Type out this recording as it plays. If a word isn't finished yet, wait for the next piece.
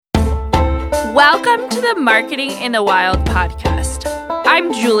Welcome to the Marketing in the Wild podcast.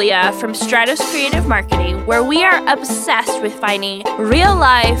 I'm Julia from Stratos Creative Marketing, where we are obsessed with finding real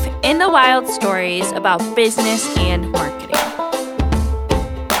life in the wild stories about business and marketing.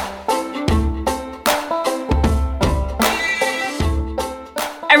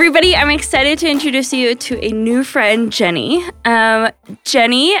 Everybody, I'm excited to introduce you to a new friend, Jenni.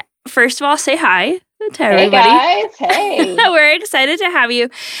 Jenni, first of all, say hi to everybody. Hey guys, hey. We're excited to have you.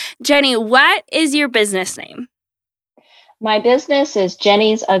 Jenni, what is your business name? My business is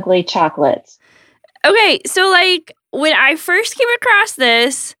Jenni's Ugly Chocolates. Okay, so when I first came across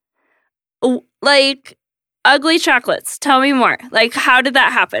this, ugly chocolates, tell me more. How did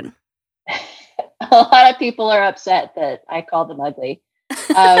that happen? A lot of people are upset that I call them ugly.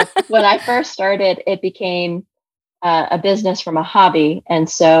 When I first started, it became a business from a hobby. And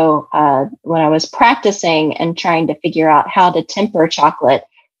so when I was practicing and trying to figure out how to temper chocolate,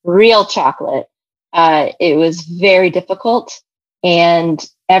 real chocolate, it was very difficult. And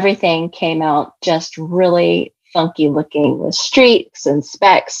everything came out just really funky looking with streaks and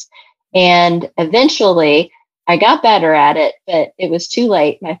specks. And eventually I got better at it, but it was too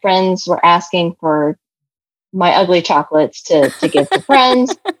late. My friends were asking for my ugly chocolates to give to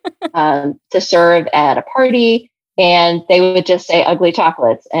friends, to serve at a party. And they would just say ugly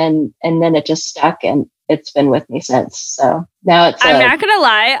chocolates. And then it just stuck, and it's been with me since. So now it's I'm not going to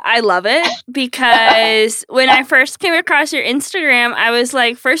lie. I love it because when I first came across your Instagram, I was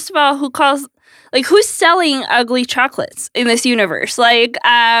like, first of all, who's selling ugly chocolates in this universe?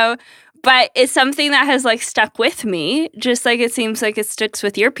 But it's something that has stuck with me, just like it seems like it sticks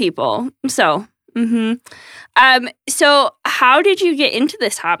with your people. So, so how did you get into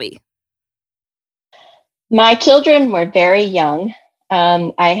this hobby? My children were very young.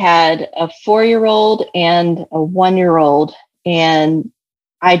 I had a 4-year-old and a 1-year-old, and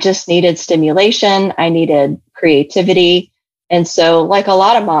I just needed stimulation. I needed creativity. And so, like a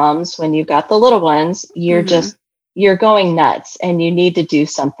lot of moms, when you've got the little ones, you're going nuts and you need to do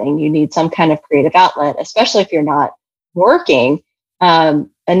something. You need some kind of creative outlet, especially if you're not working. And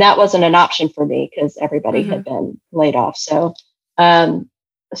that wasn't an option for me because everybody had been laid off. So I'm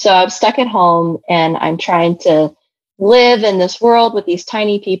stuck at home and I'm trying to live in this world with these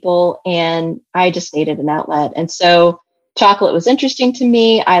tiny people, and I just needed an outlet. And so chocolate was interesting to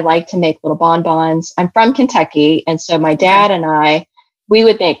me. I like to make little bonbons. I'm from Kentucky. And so my dad and we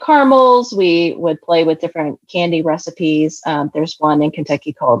would make caramels. We would play with different candy recipes. There's one in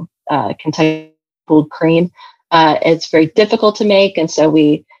Kentucky called Kentucky Cold Cream. It's very difficult to make. And so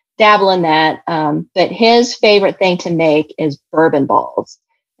we dabble in that. But his favorite thing to make is bourbon balls.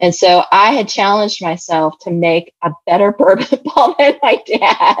 And so I had challenged myself to make a better bourbon ball than my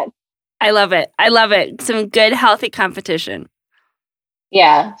dad. I love it. Some good, healthy competition.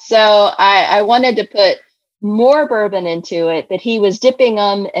 Yeah. So I wanted to put more bourbon into it, but he was dipping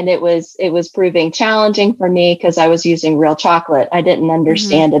them, and it was proving challenging for me because I was using real chocolate. I didn't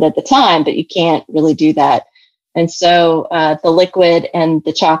understand it at the time, but you can't really do that. And so the liquid and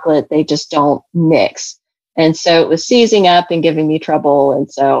the chocolate, they just don't mix. And so it was seizing up and giving me trouble. And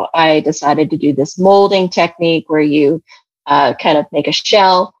so I decided to do this molding technique where you kind of make a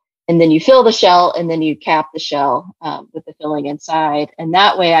shell, and then you fill the shell, and then you cap the shell with the filling inside. And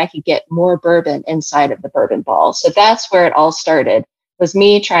that way I could get more bourbon inside of the bourbon ball. So that's where it all started, was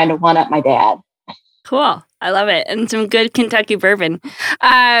me trying to one-up my dad. Cool. I love it. And some good Kentucky bourbon.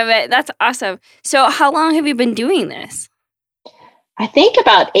 That's awesome. So how long have you been doing this? I think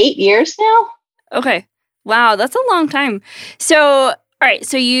about 8 years now. Okay. Wow, that's a long time. So, all right,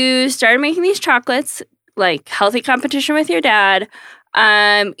 so you started making these chocolates, healthy competition with your dad.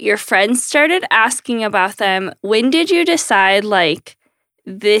 Your friends started asking about them. When did you decide,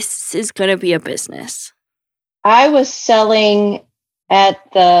 this is going to be a business? I was selling at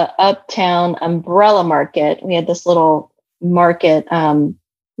the Uptown Umbrella Market. We had this little market,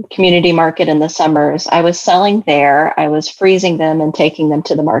 community market in the summers. I was selling there. I was freezing them and taking them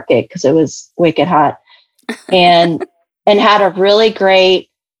to the market because it was wicked hot. And had a really great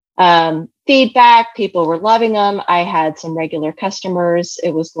feedback. People were loving them. I had some regular customers.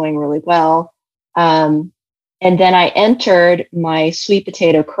 It was going really well. And then I entered my sweet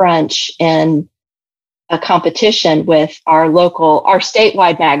potato crunch in a competition with our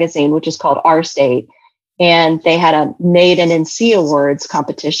statewide magazine, which is called Our State. And they had a Made in NC Awards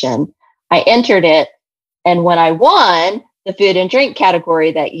competition. I entered it. And when I won the food and drink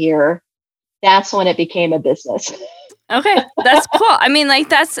category that year, that's when it became a business. Okay, that's cool. I mean,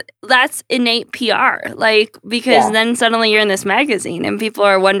 that's innate PR, because then suddenly you're in this magazine and people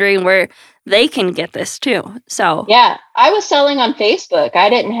are wondering where they can get this too. So yeah, I was selling on Facebook. I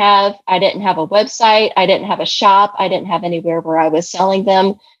didn't have a website. I didn't have a shop. I didn't have anywhere where I was selling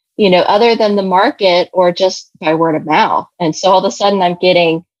them, other than the market or just by word of mouth. And so all of a sudden I'm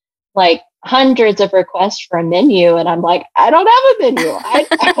getting like hundreds of requests for a menu. And I'm like, I don't have a menu.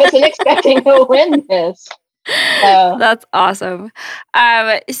 I wasn't expecting to win this. So that's awesome.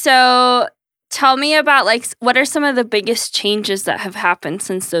 So tell me about what are some of the biggest changes that have happened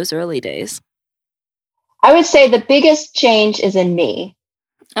since those early days? I would say the biggest change is in me.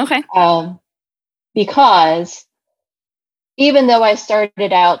 Okay. Because even though I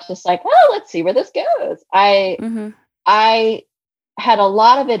started out just like, oh, let's see where this goes, I had a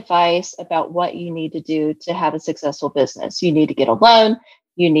lot of advice about what you need to do to have a successful business. You need to get a loan.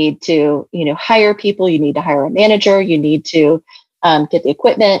 You need to, hire people. You need to hire a manager. You need to get the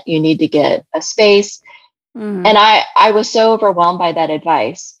equipment. You need to get a space. And I was so overwhelmed by that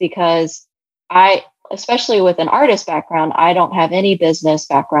advice because especially with an artist background, I don't have any business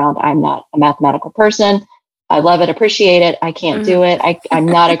background. I'm not a mathematical person. I love it, appreciate it. I can't do it. I'm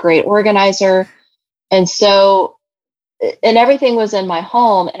not a great organizer. And so, and everything was in my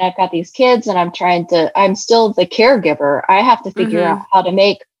home, and I've got these kids and I'm still the caregiver. I have to figure out how to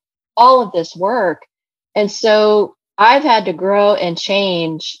make all of this work. And so I've had to grow and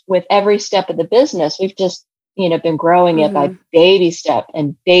change with every step of the business. We've just, been growing it by baby step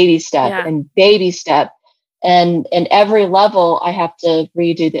and baby step and baby step. And every level I have to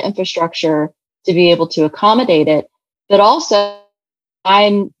redo the infrastructure to be able to accommodate it. But also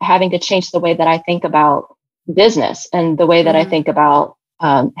I'm having to change the way that I think about business and the way that I think about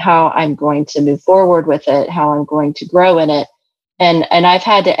how I'm going to move forward with it, how I'm going to grow in it. And I've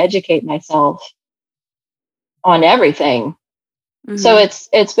had to educate myself on everything. So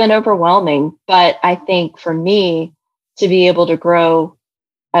it's been overwhelming, but I think for me to be able to grow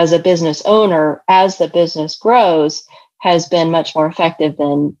as a business owner, as the business grows, has been much more effective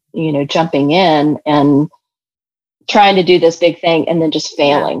than, jumping in and trying to do this big thing and then just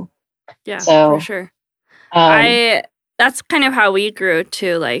failing. Yeah, so, for sure. That's kind of how we grew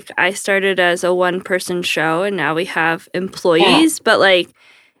too. Like I started as a 1-person show and now we have employees, but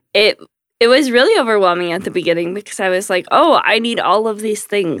it was really overwhelming at the beginning because I was like, oh, I need all of these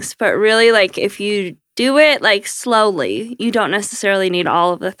things. But really, if you do it slowly, you don't necessarily need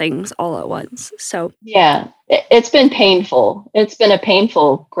all of the things all at once. So yeah, it's been painful. It's been a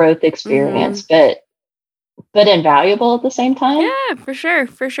painful growth experience, but invaluable at the same time. Yeah, for sure.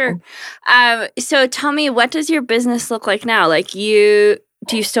 So tell me, what does your business look like now? Do you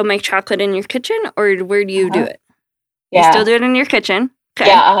still make chocolate in your kitchen, or where do you do it? Yeah. You still do it in your kitchen? Okay.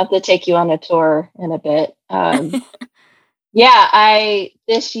 Yeah, I'll have to take you on a tour in a bit.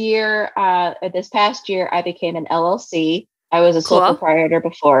 This past year, I became an LLC. I was a sole proprietor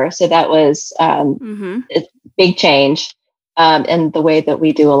before. So that was a big change in the way that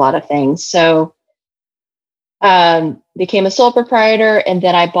we do a lot of things. So became a sole proprietor, and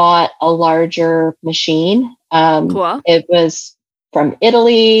then I bought a larger machine. It was from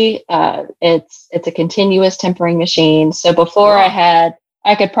Italy. It's a continuous tempering machine. So before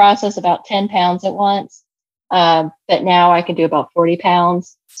I could process about 10 pounds at once. But now I can do about 40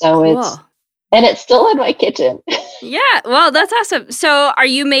 pounds. So it's still in my kitchen. Yeah. Well, that's awesome. So are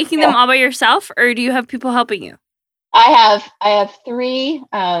you making them all by yourself, or do you have people helping you? I have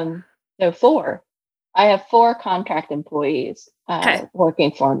four. I have 4 contract employees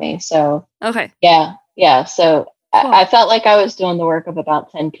working for me. So yeah. So I felt like I was doing the work of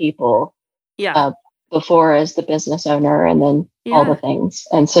about 10 people. Before as the business owner, and then all the things.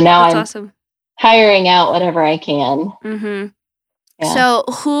 And so now I'm hiring out whatever I can. Yeah. So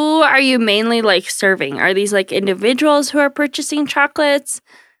who are you mainly serving? Are these individuals who are purchasing chocolates,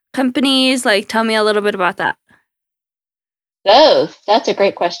 companies? Tell me a little bit about that. Both. That's a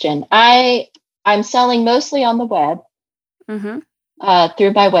great question. I'm selling mostly on the web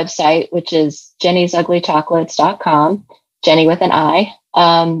through my website, which is jennisuglychocolates.com, Jenni with an I.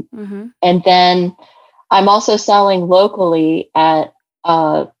 And then I'm also selling locally at,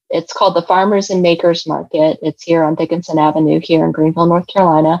 it's called the Farmers and Makers Market. It's here on Dickinson Avenue here in Greenville, North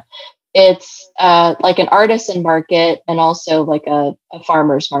Carolina. It's like an artisan market and also like a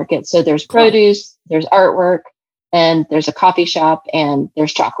farmer's market. So there's produce, there's artwork, and there's a coffee shop, and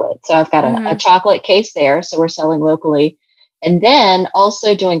there's chocolate. So I've got a chocolate case there. So we're selling locally. And then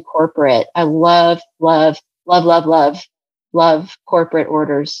also doing corporate. I love corporate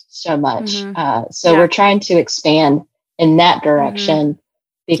orders so much. So we're trying to expand in that direction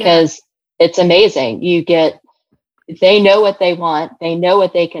because it's amazing. They know what they want, they know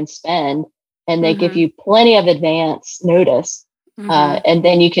what they can spend, and they give you plenty of advance notice And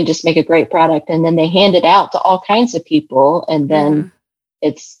then you can just make a great product, and then they hand it out to all kinds of people, and then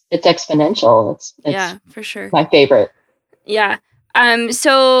it's exponential. It's yeah, for sure. My favorite. Yeah.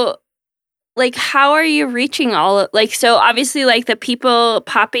 So like, how are you reaching so obviously like the people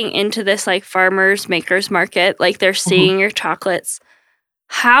popping into this like farmers makers market, like they're seeing your chocolates.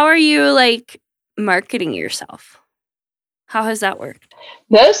 How are you like marketing yourself? How has that worked?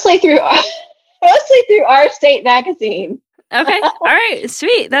 Mostly through our state magazine. Okay. All right.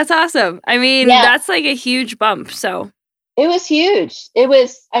 Sweet. That's awesome. I mean, that's like a huge bump. So it was huge. It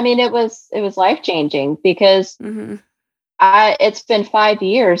was life-changing because it's been 5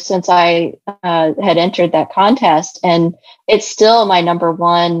 years since I had entered that contest, and it's still my number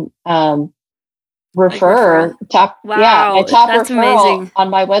one referral. Top referral amazing. On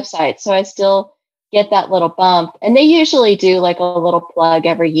my website. So I still get that little bump, and they usually do like a little plug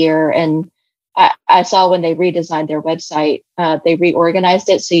every year. And I saw when they redesigned their website, they reorganized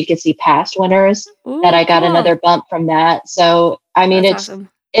it so you could see past winners. That I got another bump from that. So I mean, it's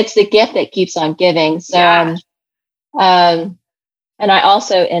the gift that keeps on giving. So and I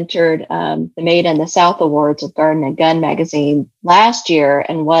also entered the Made in the South Awards of Garden and Gun magazine last year,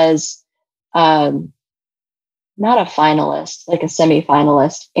 and was not a finalist, like a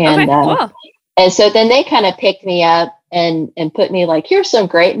semi-finalist. And cool. And so then they kind of picked me up and put me like, here's some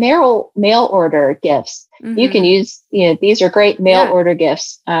great mail order gifts. You can use, these are great mail order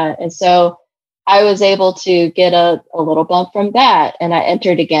gifts. And so I was able to get a little bump from that, and I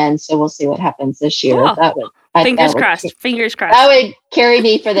entered again. So we'll see what happens this year. Cool. Fingers crossed. That would carry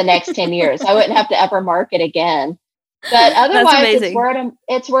me for the next 10 years. I wouldn't have to ever market again. But otherwise,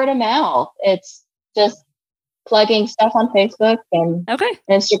 it's word of mouth. It's just plugging stuff on Facebook and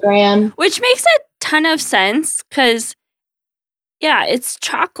Instagram. Which makes a ton of sense because, it's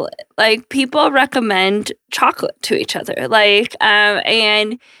chocolate. Like, people recommend chocolate to each other. Like,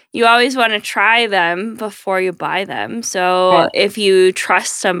 and you always want to try them before you buy them. So if you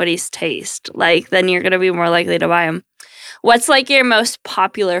trust somebody's taste, like, then you're going to be more likely to buy them. What's like your most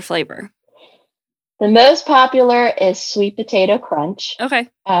popular flavor? The most popular is sweet potato crunch. Okay.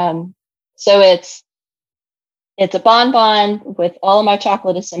 So it's a bonbon with all of my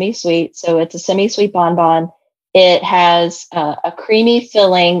chocolate is semi-sweet. So it's a semi-sweet bonbon. It has a creamy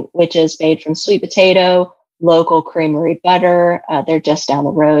filling, which is made from sweet potato, local creamery butter. They're just down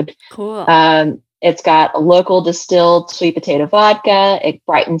the road. Cool. It's got a local distilled sweet potato vodka. It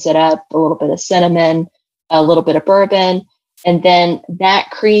brightens it up, a little bit of cinnamon, a little bit of bourbon, and then that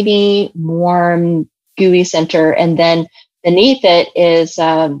creamy, warm, gooey center. And then beneath it is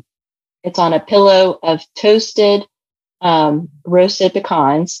it's on a pillow of toasted roasted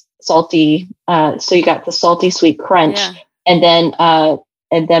pecans, salty. So you got the salty sweet crunch, and then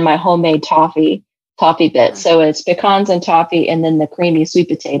my homemade toffee bit. So it's pecans and toffee, and then the creamy sweet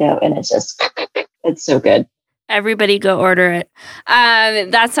potato, and it's so good. Everybody go order it.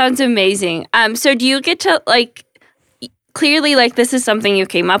 That sounds amazing. So do you get to clearly this is something you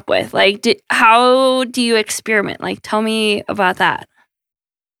came up with? How do you experiment? Tell me about that.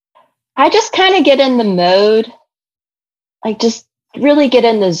 I just kind of get in the mode, just really get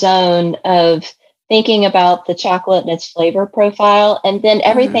in the zone of thinking about the chocolate and its flavor profile. And then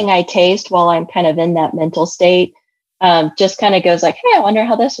everything I taste while I'm kind of in that mental state just kind of goes like, hey, I wonder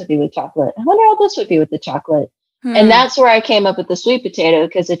how this would be with chocolate. I wonder how this would be with the chocolate. And that's where I came up with the sweet potato,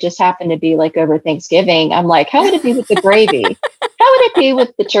 because it just happened to be over Thanksgiving. I'm like, how would it be with the gravy? How would it be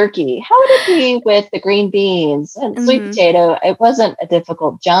with the turkey? How would it be with the green beans and sweet potato? It wasn't a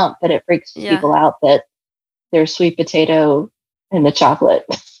difficult jump, but it freaks people out that there's sweet potato in the chocolate.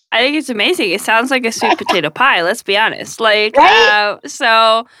 I think it's amazing. It sounds like a sweet potato pie, let's be honest. Right?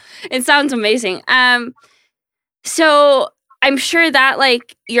 So it sounds amazing. So I'm sure that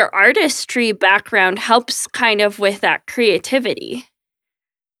your artistry background helps kind of with that creativity.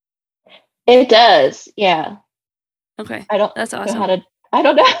 It does. Yeah. Okay. That's awesome. I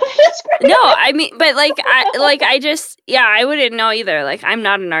don't know how to describe it. No, I mean, but I wouldn't know either. I'm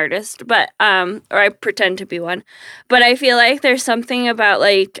not an artist, but or I pretend to be one. But I feel like there's something about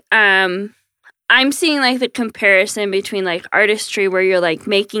I'm seeing the comparison between artistry where you're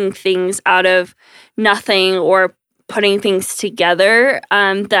making things out of nothing or putting things together,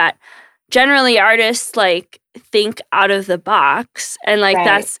 that generally artists think out of the box, and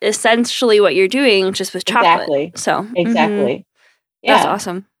that's essentially what you're doing, just with chocolate. Exactly. So exactly. Yeah. That's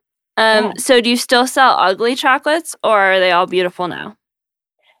awesome. So do you still sell ugly chocolates, or are they all beautiful now?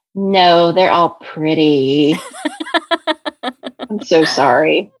 No, they're all pretty. I'm so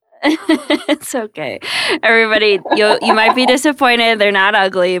sorry. It's okay. Everybody, you might be disappointed. They're not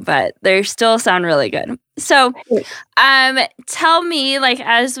ugly, but they still sound really good. So, tell me, like,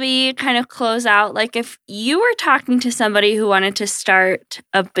 as we kind of close out, like, if you were talking to somebody who wanted to start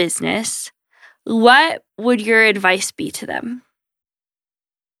a business, what would your advice be to them?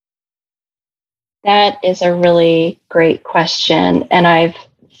 That is a really great question. And I've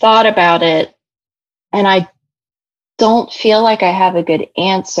thought about it, and I don't feel like I have a good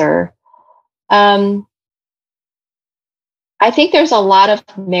answer. I think there's a lot of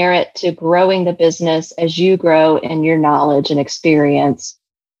merit to growing the business as you grow in your knowledge and experience.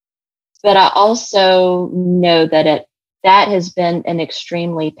 But I also know that that has been an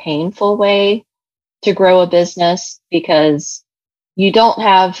extremely painful way to grow a business, because you don't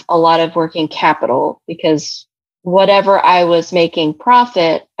have a lot of working capital, because whatever I was making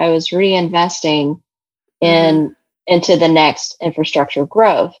profit, I was reinvesting into the next infrastructure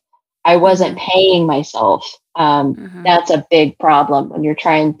growth. I wasn't paying myself. That's a big problem when you're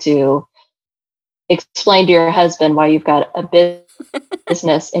trying to explain to your husband why you've got a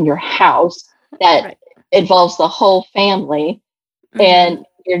business in your house that involves the whole family, and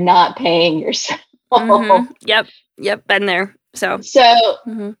you're not paying yourself. Yep, been there. So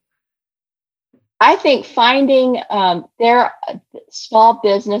I think finding their small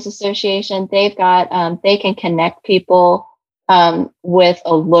business association, they've got they can connect people with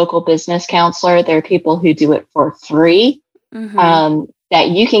a local business counselor. There are people who do it for free, that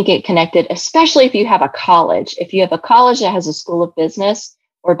you can get connected, especially if you have a college. If you have a college that has a school of business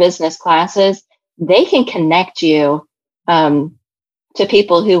or business classes, they can connect you to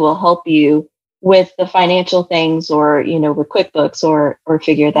people who will help you with the financial things, or, with QuickBooks, or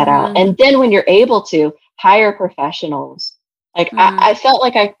figure that out. And then when you're able to hire professionals, like I felt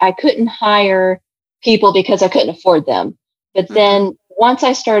like I couldn't hire people because I couldn't afford them. But then once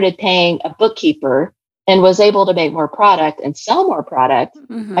I started paying a bookkeeper and was able to make more product and sell more product,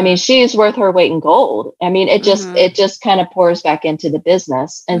 I mean, she's worth her weight in gold. I mean, it just kind of pours back into the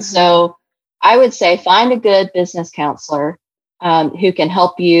business. And so I would say find a good business counselor who can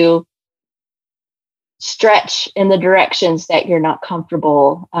help you stretch in the directions that you're not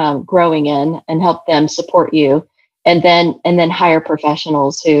comfortable growing in, and help them support you. And then hire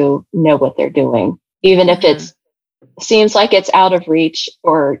professionals who know what they're doing, even if it seems like it's out of reach,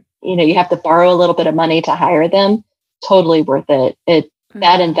 or you have to borrow a little bit of money to hire them. Totally worth it.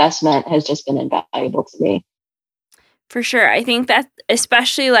 That investment has just been invaluable to me. For sure. I think that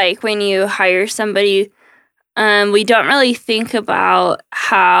especially like when you hire somebody, we don't really think about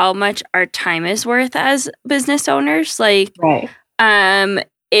how much our time is worth as business owners. Like,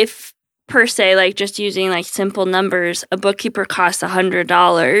 if per se, like just using like simple numbers, a bookkeeper costs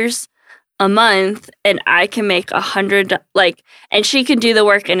 $100 a month, and I can make $100, and she can do the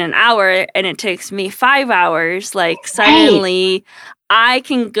work in an hour, and it takes me 5 hours. Like, suddenly I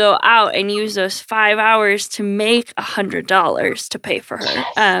can go out and use those 5 hours to make $100 to pay for her.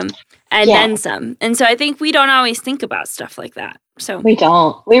 And then some. And so I think we don't always think about stuff like that. So we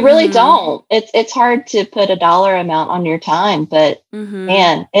don't. We really don't. It's hard to put a dollar amount on your time, but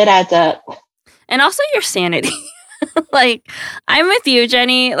man, it adds up. And also your sanity. Like, I'm with you,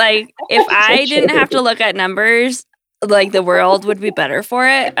 Jenni. Like, if I didn't have to look at numbers, like, the world would be better for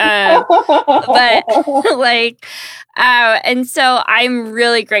it. But and so I'm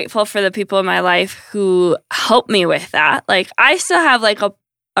really grateful for the people in my life who help me with that. Like, I still have like a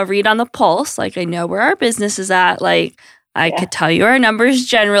read on the pulse. Like, I know where our business is at. Like, I could tell you our numbers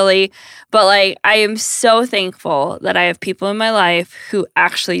generally, but like, I am so thankful that I have people in my life who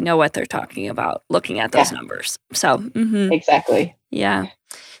actually know what they're talking about looking at those numbers. So, exactly. Yeah.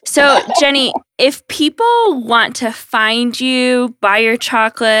 So, Jenni, if people want to find you, buy your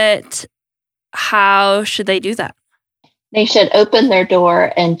chocolate, how should they do that? They should open their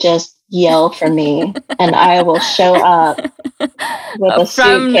door and just yell for me, and I will show up with a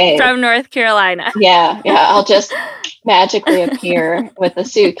suitcase. From North Carolina. Yeah. I'll just magically appear with a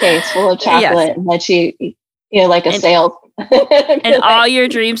suitcase full of chocolate and let you like a sale. And all your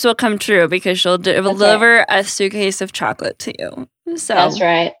dreams will come true because she'll deliver a suitcase of chocolate to you. So that's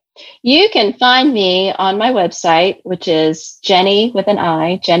right. You can find me on my website, which is Jenni with an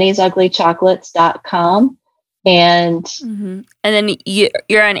I, jennisuglychocolates.com. And then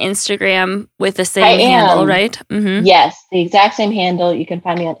you're on Instagram with the same handle, right? Yes, the exact same handle. You can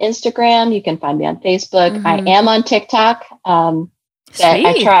find me on Instagram. You can find me on Facebook. I am on TikTok.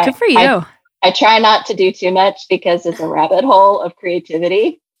 Sweet. Good for you. I try not to do too much because it's a rabbit hole of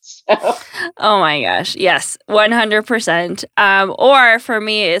creativity. So. Oh my gosh. Yes, 100%. Or for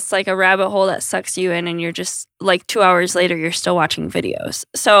me, it's like a rabbit hole that sucks you in and you're just like 2 hours later, you're still watching videos.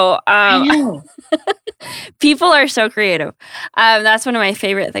 So I know. people are so creative. That's one of my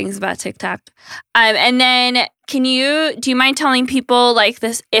favorite things about TikTok. And then do you mind telling people like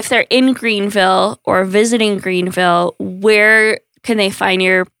this, if they're in Greenville or visiting Greenville, where can they find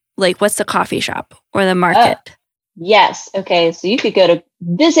what's the coffee shop or the market? Yes. Okay. So you could go to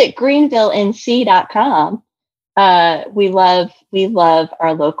visitgreenvillenc.com. We love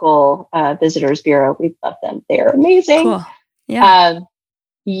our local visitors bureau. We love them. They're amazing. Cool. Yeah.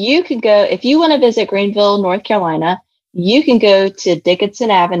 You could go, if you want to visit Greenville, North Carolina, you can go to Dickinson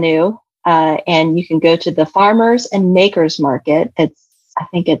Avenue, and you can go to the Farmers and Makers Market. I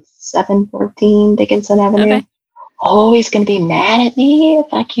think it's 714 Dickinson Avenue. Okay. Always going to be mad at me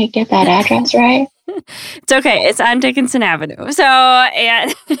if I can't get that address right. It's okay. It's on Dickinson Avenue. So,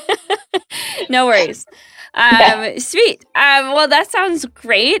 and no worries. Sweet. Well, that sounds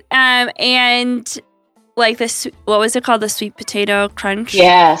great. And like this, what was it called? The sweet potato crunch?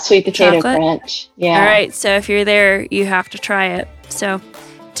 Yeah, sweet potato chocolate? crunch. Yeah. All right. So if you're there, you have to try it. So,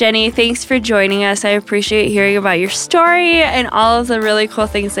 Jenni, thanks for joining us. I appreciate hearing about your story and all of the really cool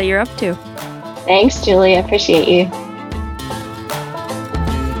things that you're up to. Thanks, Julie. I appreciate you.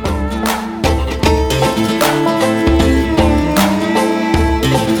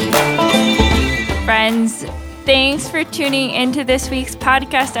 Friends, thanks for tuning into this week's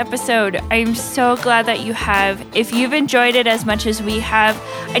podcast episode. I'm so glad that you have. If you've enjoyed it as much as we have,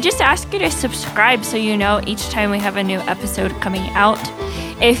 I just ask you to subscribe so you know each time we have a new episode coming out.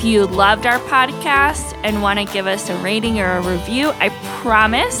 If you loved our podcast and want to give us a rating or a review, I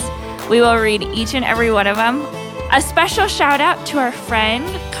promise we will read each and every one of them. A special shout out to our friend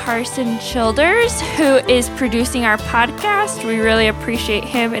Carson Childers, who is producing our podcast. We really appreciate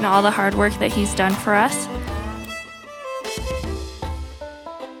him and all the hard work that he's done for us.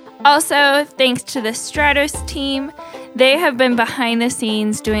 Also, thanks to the Stratos team. They have been behind the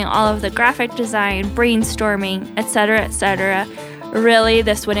scenes doing all of the graphic design, brainstorming, etc., etc. Really,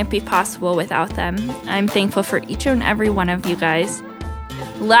 this wouldn't be possible without them. I'm thankful for each and every one of you guys.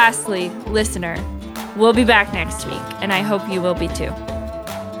 Lastly, listener, we'll be back next week, and I hope you will be too.